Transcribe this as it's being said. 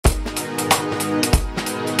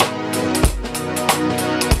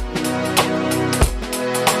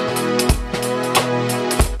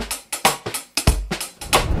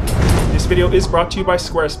video is brought to you by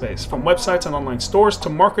Squarespace. From websites and online stores to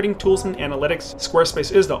marketing tools and analytics, Squarespace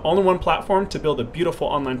is the all-in-one platform to build a beautiful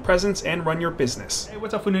online presence and run your business. Hey,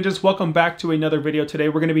 what's up, Food Ninjas? Welcome back to another video. Today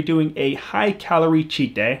we're going to be doing a high-calorie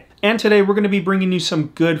cheat day. And today we're going to be bringing you some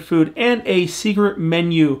good food and a secret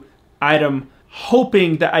menu item,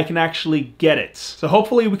 hoping that I can actually get it. So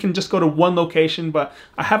hopefully we can just go to one location, but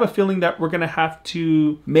I have a feeling that we're gonna have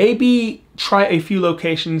to maybe try a few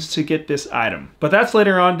locations to get this item. But that's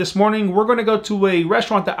later on. This morning, we're gonna go to a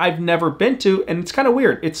restaurant that I've never been to, and it's kind of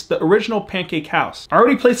weird. It's the original Pancake House. I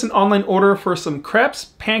already placed an online order for some crepes,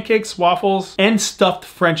 pancakes, waffles, and stuffed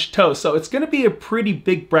French toast. So it's gonna be a pretty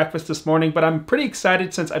big breakfast this morning, but I'm pretty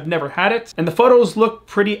excited since I've never had it, and the photos look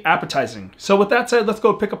pretty appetizing. So with that said, let's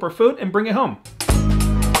go pick up our food and bring it home.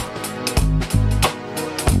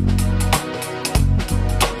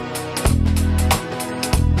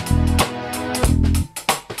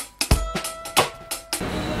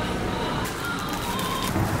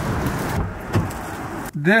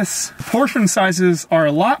 This portion sizes are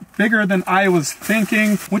a lot bigger than I was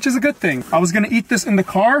thinking, which is a good thing. I was gonna eat this in the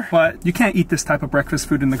car, but you can't eat this type of breakfast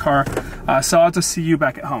food in the car. So I'll just see you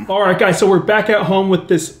back at home. All right, guys, so we're back at home with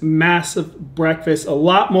this massive breakfast, a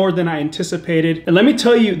lot more than I anticipated. And let me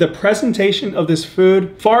tell you, the presentation of this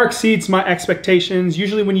food far exceeds my expectations.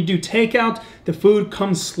 Usually when you do takeout, the food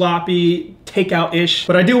comes sloppy, takeout-ish.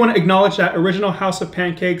 But I do want to acknowledge that Original House of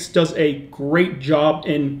Pancakes does a great job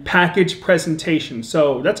in package presentation.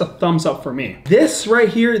 So that's a thumbs up for me. This right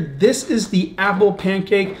here, this is the apple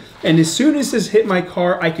pancake. And as soon as this hit my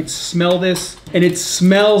car, I could smell this, and it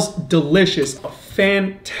smells delicious.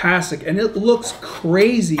 Fantastic, and it looks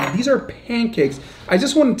crazy. These are pancakes. I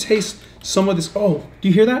just want to taste some of this. Oh, do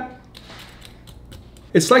you hear that?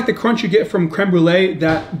 It's like the crunch you get from creme brulee,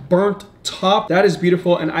 that burnt top. That is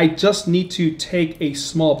beautiful, and I just need to take a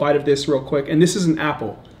small bite of this real quick, and this is an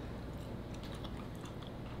apple.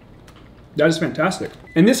 That is fantastic.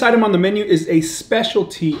 And this item on the menu is a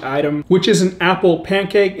specialty item, which is an apple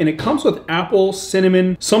pancake, and it comes with apple,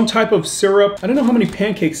 cinnamon, some type of syrup. I don't know how many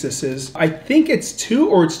pancakes this is. I think it's 2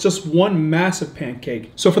 or it's just one massive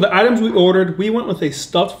pancake. So for the items we ordered, we went with a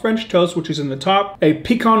stuffed French toast, which is in the top, a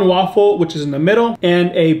pecan waffle, which is in the middle,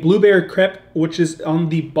 and a blueberry crepe, which is on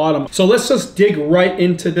the bottom. So let's just dig right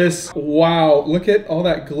into this. Wow, look at all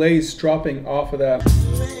that glaze dropping off of that.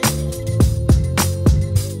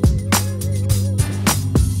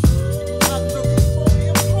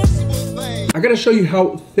 I gotta show you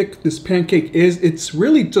how thick this pancake is. It's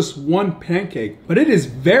really just one pancake, but it is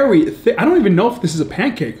very thick. I don't even know if this is a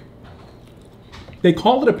pancake. They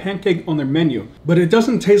call it a pancake on their menu, but it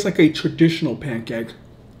doesn't taste like a traditional pancake.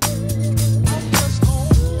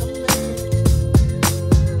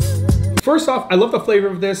 First off, I love the flavor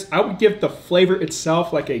of this. I would give the flavor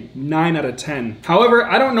itself like a 9 out of 10. However,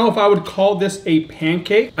 I don't know if I would call this a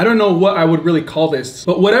pancake. I don't know what I would really call this,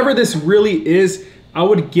 but whatever this really is, I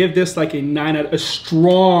would give this like a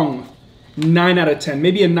strong 9 out of 10,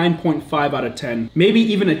 maybe a 9.5 out of 10, maybe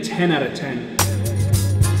even a 10 out of 10.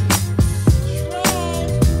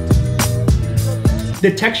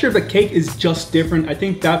 The texture of the cake is just different. I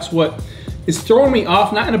think that's what is throwing me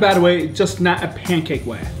off, not in a bad way, just not a pancake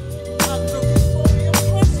way.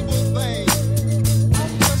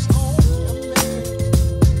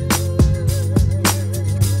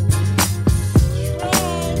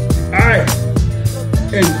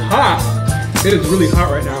 And hot. It is really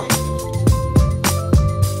hot right now.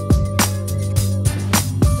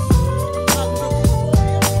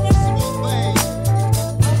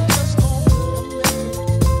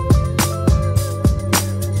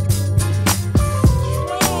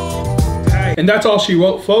 And that's all she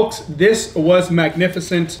wrote, folks. This was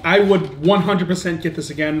magnificent. I would 100% get this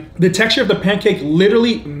again. The texture of the pancake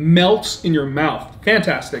literally melts in your mouth.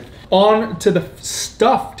 Fantastic. On to the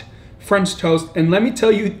stuffed French toast, and let me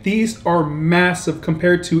tell you, these are massive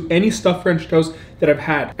compared to any stuffed French toast that I've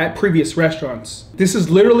had at previous restaurants. This is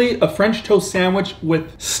literally a French toast sandwich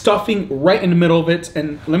with stuffing right in the middle of it,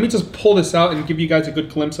 and let me just pull this out and give you guys a good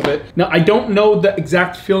glimpse of it. Now, I don't know the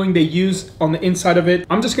exact filling they use on the inside of it.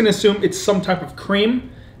 I'm just gonna assume it's some type of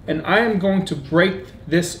cream, and I am going to break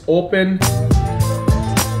this open.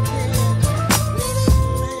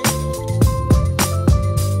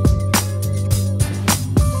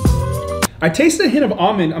 I tasted a hint of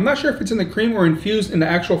almond. I'm not sure if it's in the cream or infused in the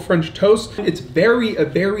actual French toast. It's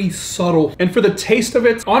very subtle. And for the taste of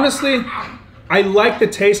it, honestly, I like the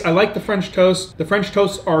taste. I like the French toast. The French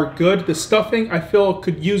toasts are good. The stuffing, I feel,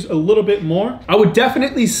 could use a little bit more. I would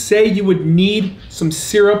definitely say you would need some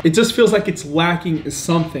syrup. It just feels like it's lacking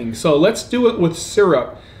something. So let's do it with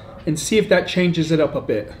syrup and see if that changes it up a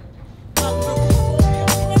bit.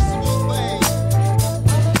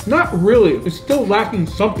 Not really. It's still lacking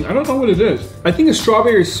something. I don't know what it is. I think a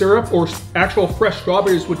strawberry syrup or actual fresh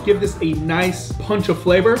strawberries would give this a nice punch of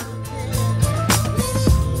flavor.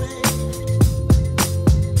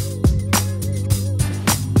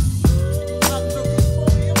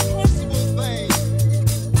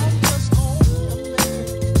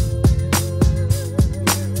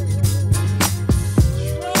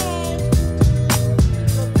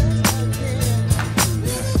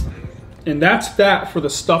 And that's that for the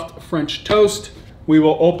stuffed French toast. We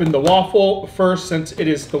will open the waffle first since it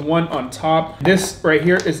is the one on top. This right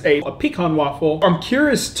here is a pecan waffle. I'm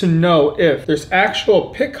curious to know if there's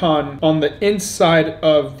actual pecan on the inside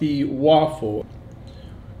of the waffle.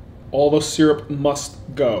 All the syrup must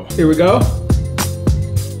go. Here we go.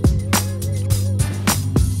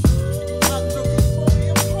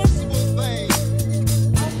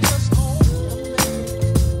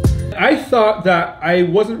 I thought that I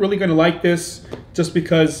wasn't really gonna like this just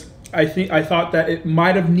because I thought that it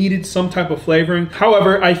might have needed some type of flavoring.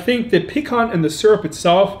 However, I think the pecan and the syrup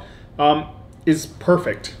itself is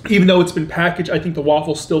perfect. Even though it's been packaged, I think the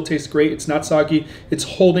waffle still tastes great. It's not soggy. It's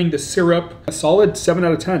holding the syrup. A solid 7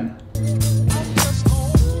 out of 10.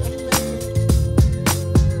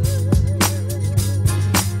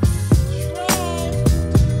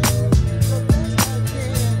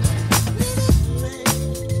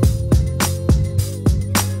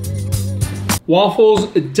 Waffles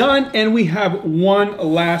done, and we have one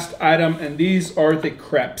last item, and these are the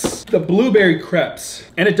crepes. The blueberry crepes.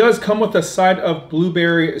 And it does come with a side of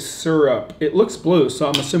blueberry syrup. It looks blue, so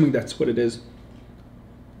I'm assuming that's what it is.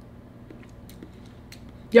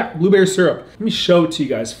 Yeah, blueberry syrup. Let me show it to you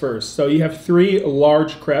guys first. So you have 3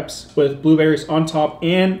 large crepes with blueberries on top,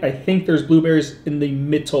 and I think there's blueberries in the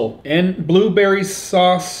middle. And blueberry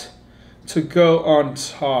sauce to go on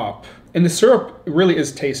top. And the syrup really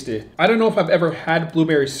is tasty. I don't know if I've ever had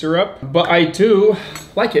blueberry syrup, but I do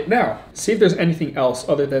like it now. See if there's anything else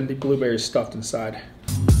other than the blueberries stuffed inside.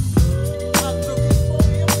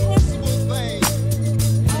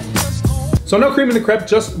 So no cream in the crepe,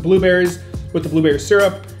 just blueberries with the blueberry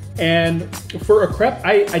syrup. And for a crepe,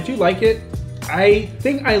 I do like it. I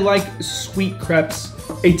think I like sweet crepes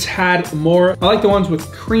a tad more. I like the ones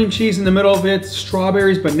with cream cheese in the middle of it,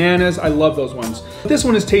 strawberries, bananas. I love those ones. This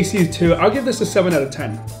one is tasty too. I'll give this a 7 out of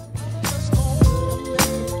 10.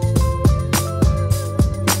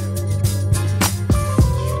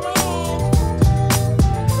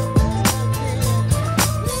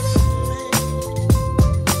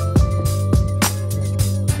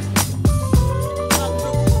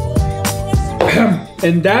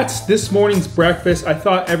 And that's this morning's breakfast. I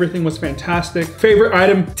thought everything was fantastic. Favorite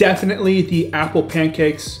item, definitely the apple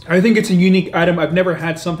pancakes. I think it's a unique item. I've never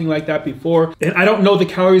had something like that before. And I don't know the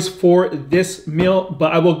calories for this meal,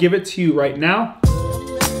 but I will give it to you right now.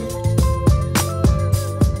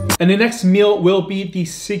 And the next meal will be the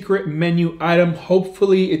secret menu item.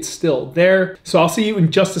 Hopefully it's still there. So I'll see you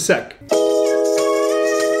in just a sec.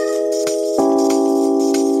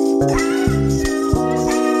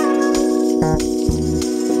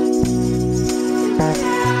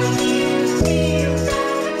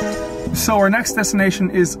 So our next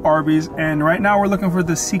destination is Arby's, and right now we're looking for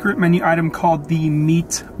the secret menu item called the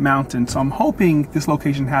Meat Mountain. So I'm hoping this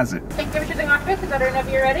location has it. Thank you for choosing Oxford. Is that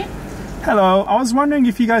whenever you're ready? Hello, I was wondering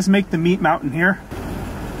if you guys make the Meat Mountain here.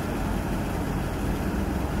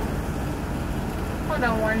 Hold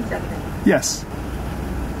on 1 second. Yes.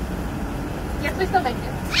 Yes, we still make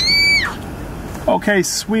it. Okay,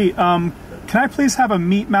 sweet. Can I please have a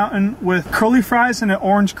Meat Mountain with curly fries and an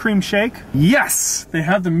orange cream shake? Yes, they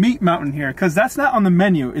have the Meat Mountain here, because that's not on the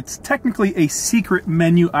menu. It's technically a secret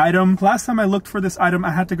menu item. Last time I looked for this item,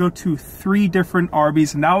 I had to go to 3 different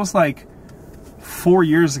Arby's, and that was like 4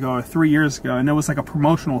 years ago or 3 years ago, and it was like a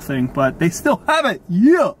promotional thing, but they still have it,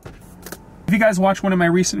 yeah! If you guys watched one of my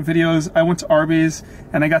recent videos, I went to Arby's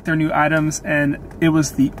and I got their new items, and it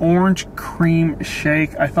was the orange cream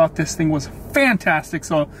shake. I thought this thing was fantastic,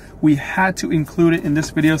 so we had to include it in this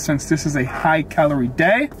video since this is a high calorie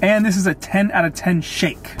day, and this is a 10 out of 10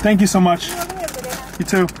 shake. Thank you so much. You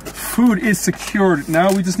too. Food is secured.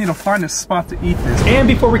 Now we just need to find a spot to eat this. And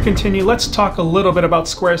before we continue, let's talk a little bit about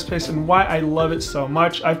Squarespace and why I love it so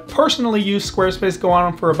much. I've personally used Squarespace going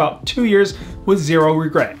on for about 2 years with 0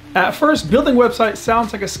 regret. At first, building websites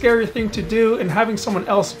sounds like a scary thing to do, and having someone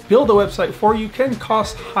else build a website for you can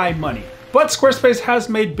cost high money. But Squarespace has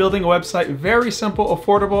made building a website very simple,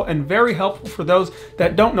 affordable, and very helpful for those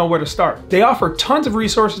that don't know where to start. They offer tons of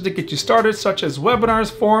resources to get you started, such as webinars,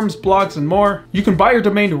 forums, blogs, and more. You can buy your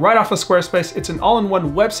domain right off of Squarespace. It's an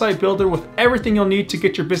all-in-one website builder with everything you'll need to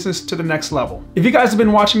get your business to the next level. If you guys have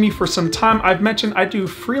been watching me for some time, I've mentioned I do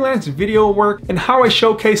freelance video work and how I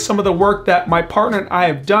showcase some of the work that my partner and I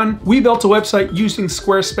have done. We built a website using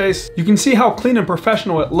Squarespace. You can see how clean and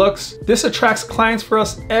professional it looks. This attracts clients for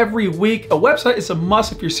us every week. A website is a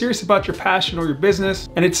must if you're serious about your passion or your business,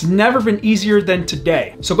 and it's never been easier than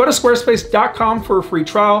today. So go to squarespace.com for a free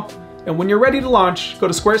trial. And when you're ready to launch, go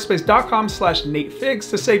to squarespace.com/NateFigs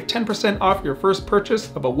to save 10% off your first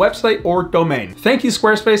purchase of a website or domain. Thank you,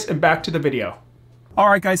 Squarespace, and back to the video. All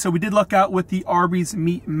right, guys, so we did luck out with the Arby's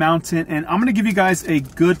Meat Mountain, and I'm gonna give you guys a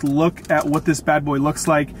good look at what this bad boy looks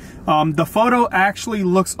like. The photo actually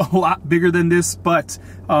looks a lot bigger than this, but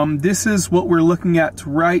this is what we're looking at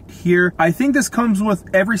right here. I think this comes with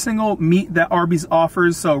every single meat that Arby's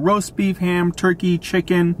offers, so roast beef, ham, turkey,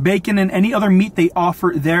 chicken, bacon, and any other meat they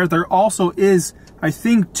offer there. There also is, I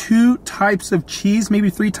think, 2 types of cheese, maybe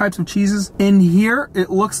 3 types of cheeses in here, it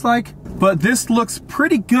looks like. But this looks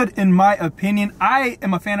pretty good in my opinion. I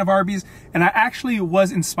am a fan of Arby's, and I actually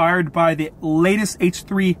was inspired by the latest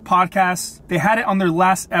H3 podcast. They had it on their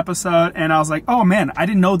last episode, and I was like, oh man, I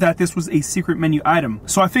didn't know that this was a secret menu item.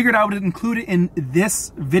 So I figured I would include it in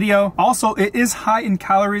this video. Also, it is high in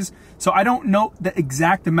calories, so I don't know the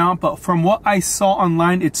exact amount, but from what I saw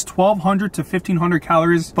online, it's 1,200 to 1,500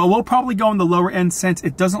 calories, but we'll probably go on the lower end since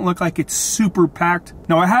it doesn't look like it's super packed.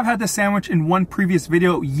 Now, I have had this sandwich in one previous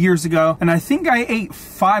video years ago, and I think I ate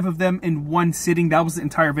 5 of them in one sitting. That was the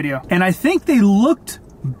entire video. And I think they looked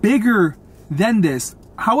bigger than this.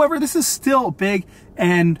 However, this is still big,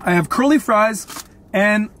 and I have curly fries,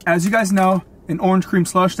 and as you guys know, an orange cream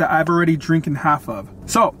slush that I've already drinking half of.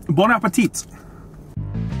 So, bon appetit.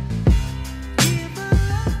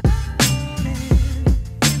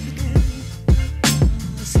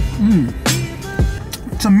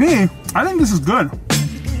 To me, I think this is good.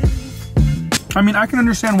 I mean, I can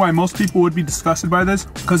understand why most people would be disgusted by this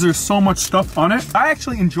because there's so much stuff on it. I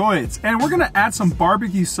actually enjoy it. And we're gonna add some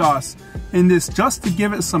barbecue sauce in this just to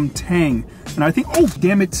give it some tang. And I think, oh,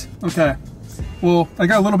 damn it. Okay, well, I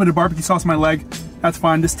got a little bit of barbecue sauce on my leg. That's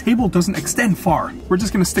fine. This table doesn't extend far. We're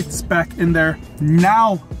just gonna stick this back in there.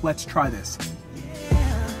 Now, let's try this.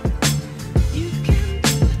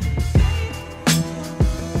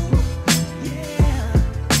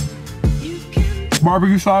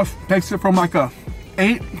 Barbecue sauce takes it from like a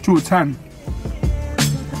 8 to a 10.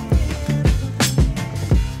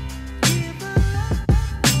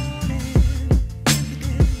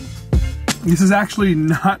 This is actually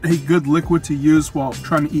not a good liquid to use while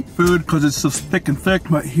trying to eat food because it's just thick and thick.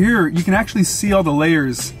 But here, you can actually see all the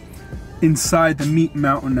layers inside the meat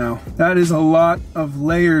mountain now. That is a lot of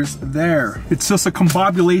layers there. It's just a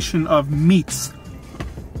combobulation of meats.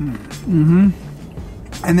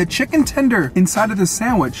 And the chicken tender inside of the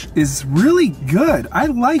sandwich is really good. I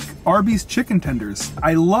like Arby's chicken tenders.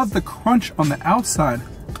 I love the crunch on the outside.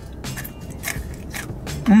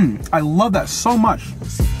 I love that so much.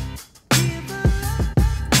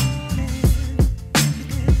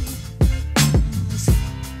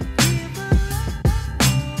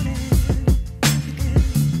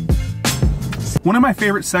 One of my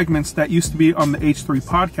favorite segments that used to be on the H3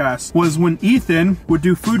 podcast was when Ethan would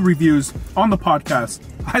do food reviews on the podcast.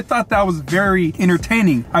 I thought that was very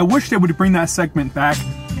entertaining. I wish they would bring that segment back.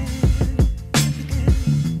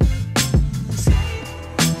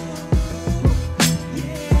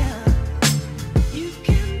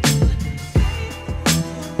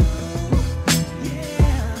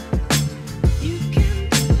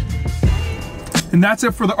 And that's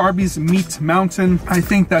it for the Arby's Meat Mountain. I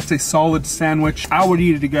think that's a solid sandwich. I would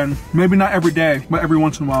eat it again. Maybe not every day, but every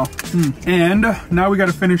once in a while. And now we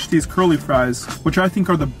gotta finish these curly fries, which I think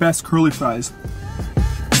are the best curly fries.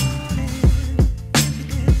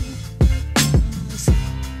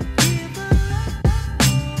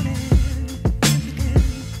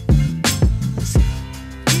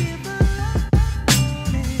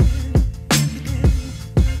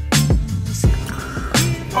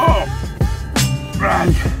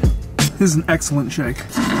 This is an excellent shake.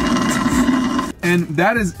 And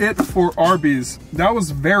that is it for Arby's. That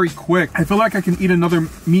was very quick. I feel like I can eat another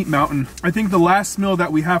meat mountain. I think the last meal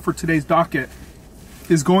that we have for today's docket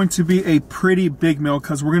is going to be a pretty big meal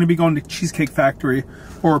because we're going to be going to Cheesecake Factory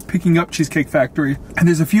or picking up Cheesecake Factory. And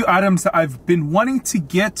there's a few items that I've been wanting to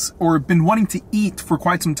get or been wanting to eat for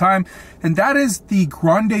quite some time. And that is the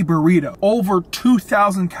Grande Burrito. Over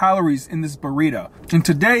 2,000 calories in this burrito. And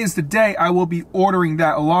today is the day I will be ordering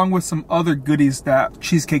that along with some other goodies that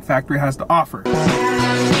Cheesecake Factory has to offer.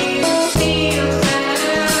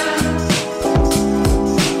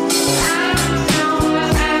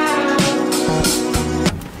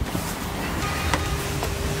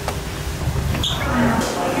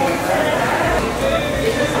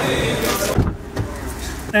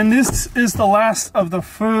 And this is the last of the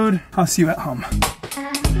food. I'll see you at home.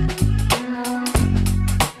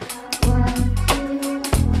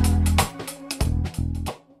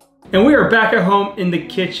 And we are back at home in the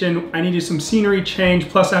kitchen. I needed some scenery change,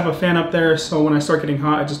 plus I have a fan up there, so when I start getting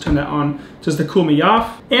hot, I just turn that on just to cool me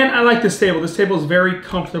off. And I like this table. This table is very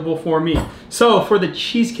comfortable for me. So for the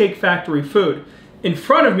Cheesecake Factory food, in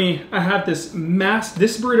front of me, I have this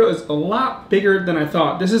this burrito is a lot bigger than I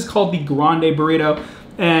thought. This is called the Grande Burrito.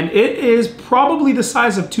 And it is probably the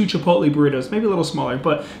size of 2 Chipotle burritos, maybe a little smaller,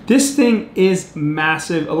 but this thing is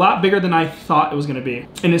massive, a lot bigger than I thought it was gonna be.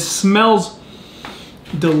 And it smells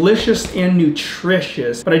delicious and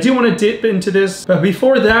nutritious. But I do want to dip into this, but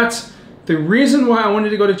before that, the reason why I wanted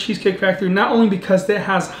to go to Cheesecake Factory, not only because it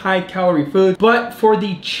has high calorie food, but for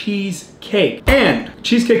the cheesecake. And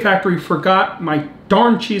Cheesecake Factory forgot my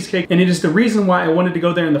darn cheesecake, and it is the reason why I wanted to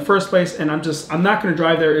go there in the first place. And I'm not gonna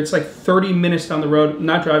drive there. It's like 30 minutes down the road,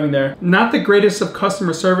 not driving there. Not the greatest of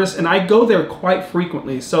customer service, and I go there quite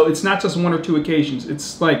frequently. So it's not just 1 or 2 occasions.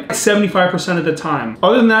 It's like 75% of the time.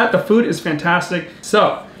 Other than that, the food is fantastic.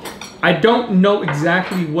 So I don't know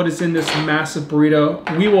exactly what is in this massive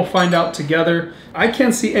burrito. We will find out together. I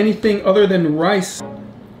can't see anything other than rice.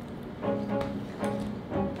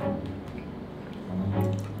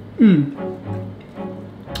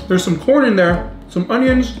 There's some corn in there, some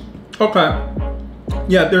onions. Okay.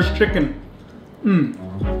 Yeah, there's chicken.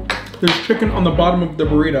 There's chicken on the bottom of the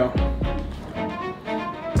burrito.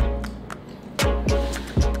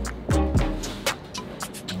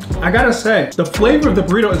 I gotta say, the flavor of the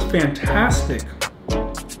burrito is fantastic.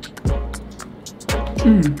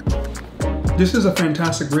 This is a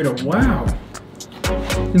fantastic burrito, wow.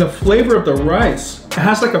 And the flavor of the rice, it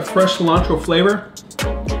has like a fresh cilantro flavor.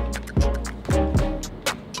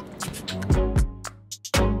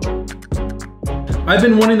 I've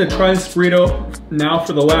been wanting to try this burrito now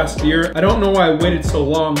for the last year. I don't know why I waited so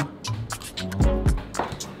long.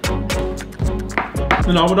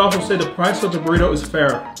 And I would also say the price of the burrito is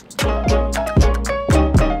fair.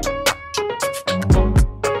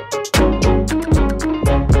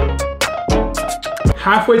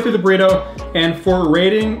 Halfway through the burrito, and for a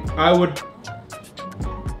rating, I would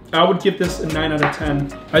give this a 9 out of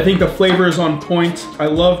 10. I think the flavor is on point. I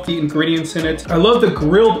love the ingredients in it. I love the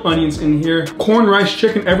grilled onions in here. Corn, rice,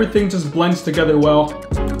 chicken, everything just blends together well.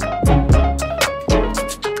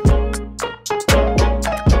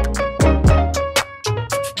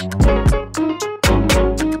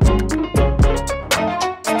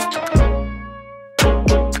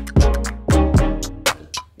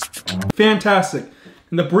 Fantastic.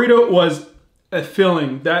 And the burrito was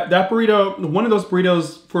filling. That burrito, one of those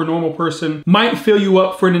burritos for a normal person might fill you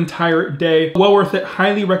up for an entire day. Well worth it,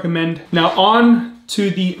 highly recommend. Now on to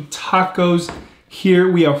the tacos.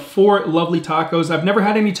 Here we have 4 lovely tacos. I've never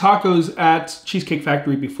had any tacos at Cheesecake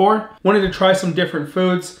Factory before. Wanted to try some different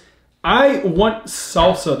foods. I want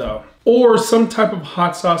salsa though, or some type of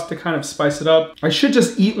hot sauce to kind of spice it up. I should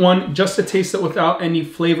just eat one just to taste it without any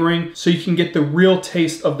flavoring so you can get the real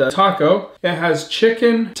taste of the taco. It has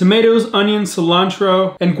chicken, tomatoes, onions,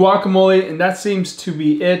 cilantro, and guacamole, and that seems to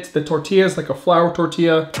be it. The tortilla is like a flour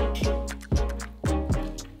tortilla.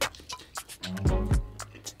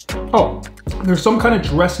 Oh, there's some kind of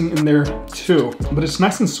dressing in there too, but it's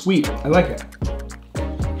nice and sweet. I like it.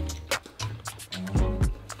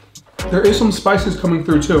 There is some spices coming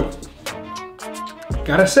through too.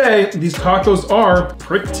 Gotta say, these tacos are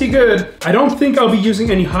pretty good. I don't think I'll be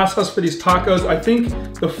using any hot sauce for these tacos. I think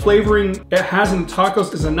the flavoring it has in the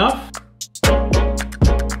tacos is enough.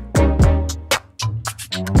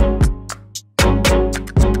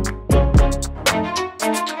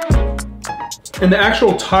 And the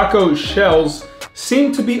actual taco shells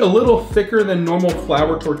seem to be a little thicker than normal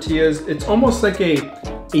flour tortillas. It's almost like a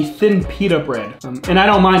thin pita bread, and I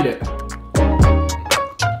don't mind it.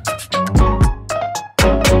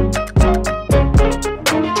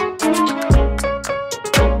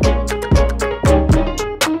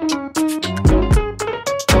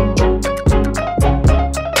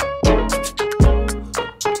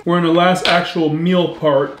 we're in the last actual meal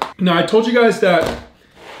part. Now, I told you guys that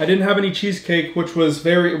I didn't have any cheesecake, which is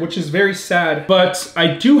very sad, but I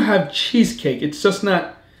do have cheesecake. It's just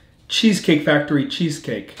not Cheesecake Factory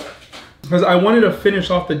cheesecake. Because I wanted to finish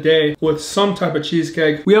off the day with some type of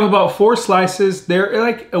cheesecake. We have about 4 slices. They're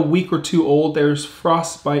like a week or 2 old. There's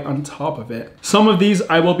frostbite on top of it. Some of these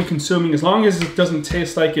I will be consuming as long as it doesn't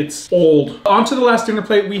taste like it's old. On to the last dinner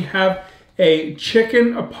plate, we have a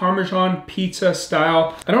chicken Parmesan pizza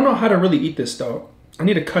style. I don't know how to really eat this though. I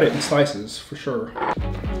need to cut it in slices for sure.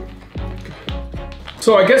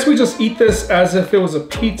 So I guess we just eat this as if it was a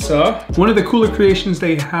pizza. One of the cooler creations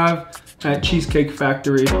they have at Cheesecake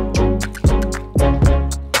Factory.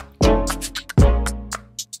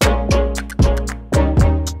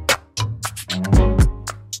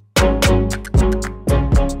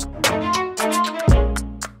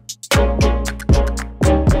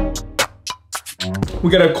 We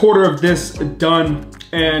got a quarter of this done,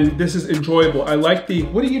 and this is enjoyable. I like the,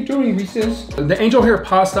 what are you doing, Reese's? The angel hair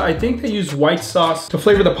pasta, I think they use white sauce to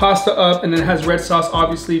flavor the pasta up, and then it has red sauce,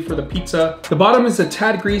 obviously, for the pizza. The bottom is a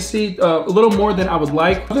tad greasy, a little more than I would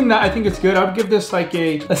like. Other than that, I think it's good. I would give this like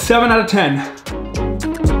a 7 out of 10.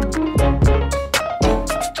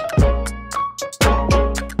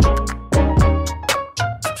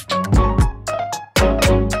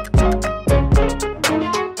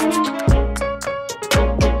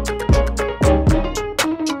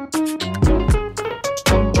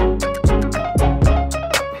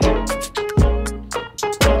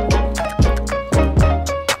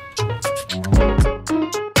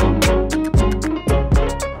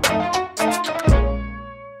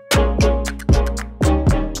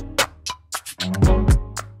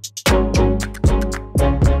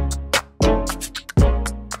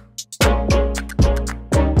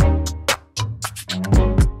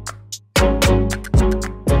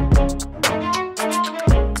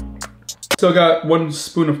 Still got 1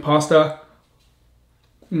 spoon of pasta.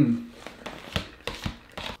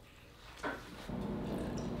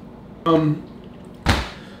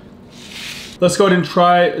 Let's go ahead and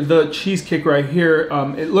try the cheesecake right here.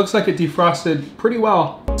 It looks like it defrosted pretty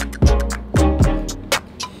well.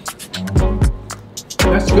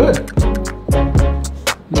 That's good.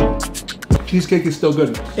 Cheesecake is still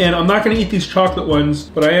good. And I'm not gonna eat these chocolate ones,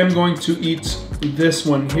 but I am going to eat this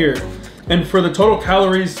one here. And for the total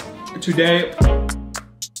calories today,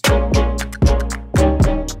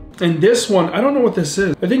 and this one, I don't know what this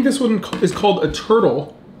is. I think this one is called a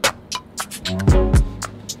turtle.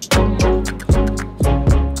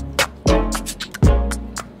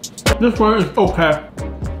 This one is okay.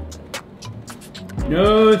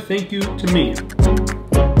 No, thank you to me.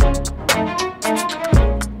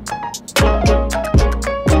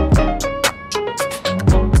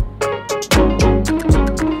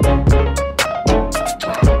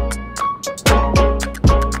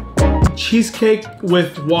 Cheesecake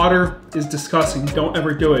with water is disgusting. Don't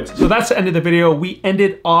ever do it. So that's the end of the video. We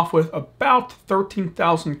ended off with about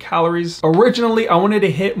 13,000 calories. Originally, I wanted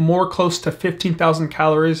to hit more close to 15,000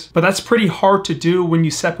 calories, but that's pretty hard to do when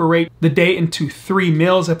you separate the day into 3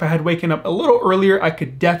 meals. If I had waken up a little earlier, I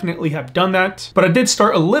could definitely have done that. But I did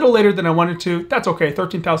start a little later than I wanted to. That's okay.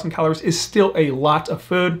 13,000 calories is still a lot of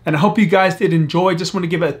food. And I hope you guys did enjoy. Just want to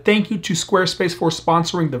give a thank you to Squarespace for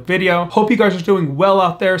sponsoring the video. Hope you guys are doing well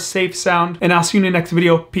out there, safe, sound, and I'll see you in the next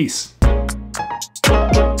video. Peace.